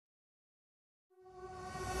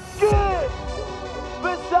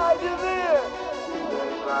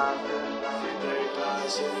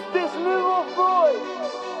Het is nu of nooit.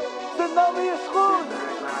 Zet nou weer schoen.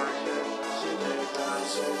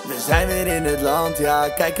 We zijn weer in het land, ja,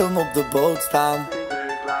 kijk hem op de boot staan.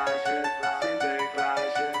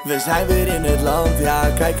 We zijn weer in het land, ja,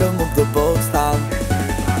 kijk hem op de boot staan.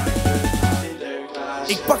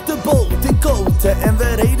 Ik pak de boot in Koten en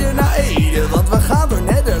we reden naar Ede. Want we gaan door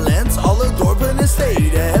Nederlands, alle dorpen en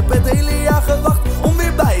steden. Heb het hele jaar gewacht om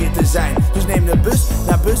weer bij je te zijn. Dus neem de bus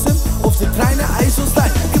naar Bussum of de trein naar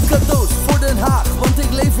IJsselstein. Ik heb cadeaus voor Den Haag, want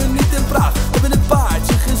ik leef er niet in Praag. Hebben het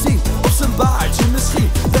paardje gezien, of zijn baardje misschien.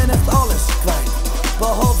 Ben echt alles kwijt,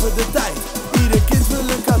 behalve de tijd. Ieder kind wil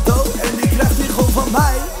een cadeau en die krijgt die gewoon van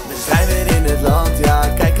mij. We zijn weer in het land, ja,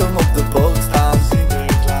 kijk hem op de boot staan.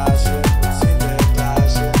 Sinterklaasje,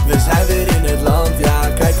 Sinterklaasje. We zijn weer in het land, ja,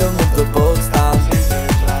 kijk hem op de boot staan.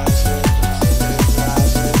 Sinterklaasje,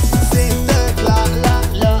 Sinterklaasje. Sinterklaas, la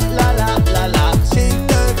la la la la la.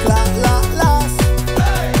 Sinterklaas, la la.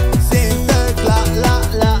 Sinterklaas, la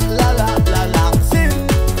la la la la la.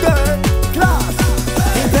 Sinterklaas.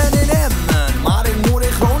 Ik ben in Emmen, maar ik moet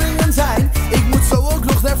in Groningen zijn. Ik moet zo ook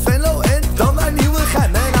nog naar Venlo en dan naar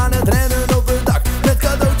Nieuwegein. Ben aan het rennen op het dak, met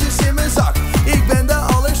cadeautjes in mijn zak. Ik ben de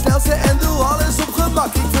allersnelste en doe alles op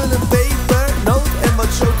gemak. Ik wil een pepernoot en wat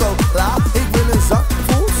chocola. Ik wil een zak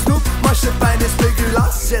vol snoep, marsepein en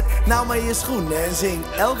speculaas. Zet nou maar je schoenen en zing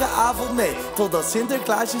elke avond mee, totdat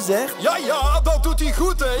Sinterklaasje zegt: Ja, ja, dat doet hij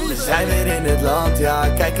goed, hè? we zijn weer in het land, ja,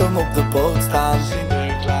 kijk hem op de boot staan.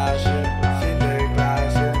 Sinterklaasje,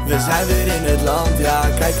 Sinterklaasje. We zijn weer in het land, ja,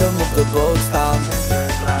 kijk hem op de boot staan.